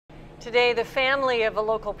Today, the family of a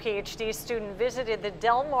local PhD student visited the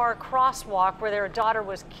Del Mar crosswalk where their daughter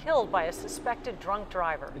was killed by a suspected drunk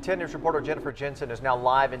driver. 10 News reporter Jennifer Jensen is now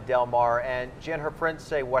live in Del Mar, and Jen, her friends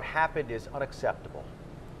say what happened is unacceptable.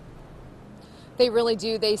 They really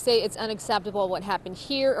do. They say it's unacceptable what happened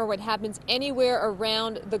here or what happens anywhere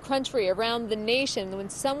around the country, around the nation, when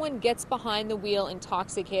someone gets behind the wheel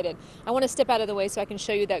intoxicated. I want to step out of the way so I can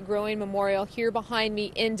show you that growing memorial here behind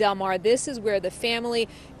me in Del Mar. This is where the family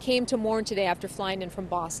came to mourn today after flying in from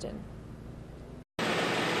Boston.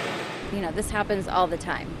 You know, this happens all the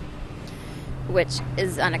time, which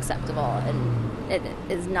is unacceptable, and it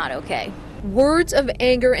is not okay. Words of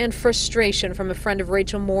anger and frustration from a friend of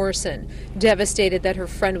Rachel Morrison, devastated that her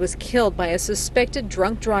friend was killed by a suspected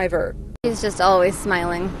drunk driver. She's just always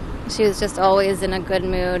smiling. She was just always in a good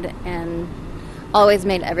mood and always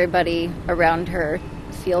made everybody around her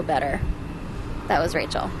feel better. That was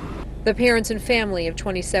Rachel. The parents and family of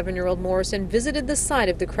 27-year-old Morrison visited the site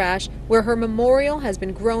of the crash, where her memorial has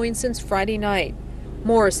been growing since Friday night.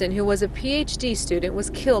 Morrison, who was a PhD student, was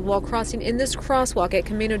killed while crossing in this crosswalk at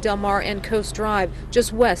Camino Del Mar and Coast Drive,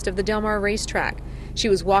 just west of the Del Mar racetrack. She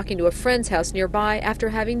was walking to a friend's house nearby after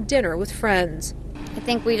having dinner with friends. I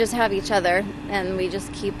think we just have each other, and we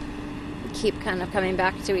just keep kind of coming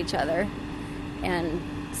back to each other and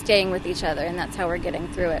staying with each other, and that's how we're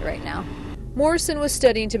getting through it right now. Morrison was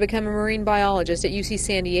studying to become a marine biologist at UC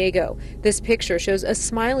San Diego. This picture shows a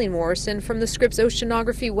smiling Morrison from the Scripps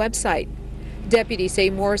Oceanography website. Deputies say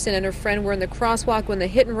Morrison and her friend were in the crosswalk when the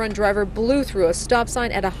hit-and-run driver blew through a stop sign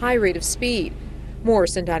at a high rate of speed.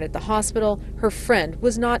 Morrison died at the hospital. Her friend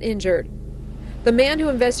was not injured. The man who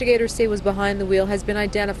investigators say was behind the wheel has been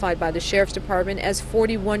identified by the Sheriff's Department as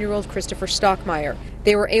 41-year-old Christopher Stockmeyer.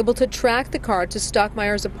 They were able to track the car to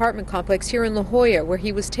Stockmeyer's apartment complex here in La Jolla, where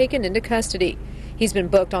he was taken into custody. He's been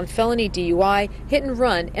booked on felony DUI,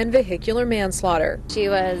 hit-and-run, and vehicular manslaughter. She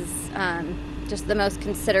was just the most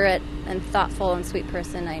considerate and thoughtful and sweet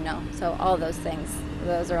person I know. So all those things,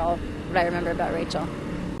 those are all what I remember about Rachel.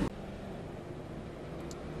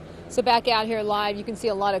 So back out here live, you can see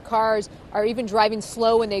a lot of cars are even driving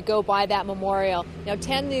slow when they go by that memorial. Now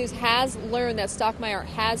 10 News has learned that Stockmeyer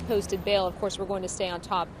has posted bail. Of course, we're going to stay on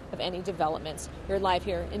top of any developments. We're live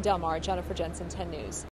here in Del Mar. Jennifer Jensen, 10 News.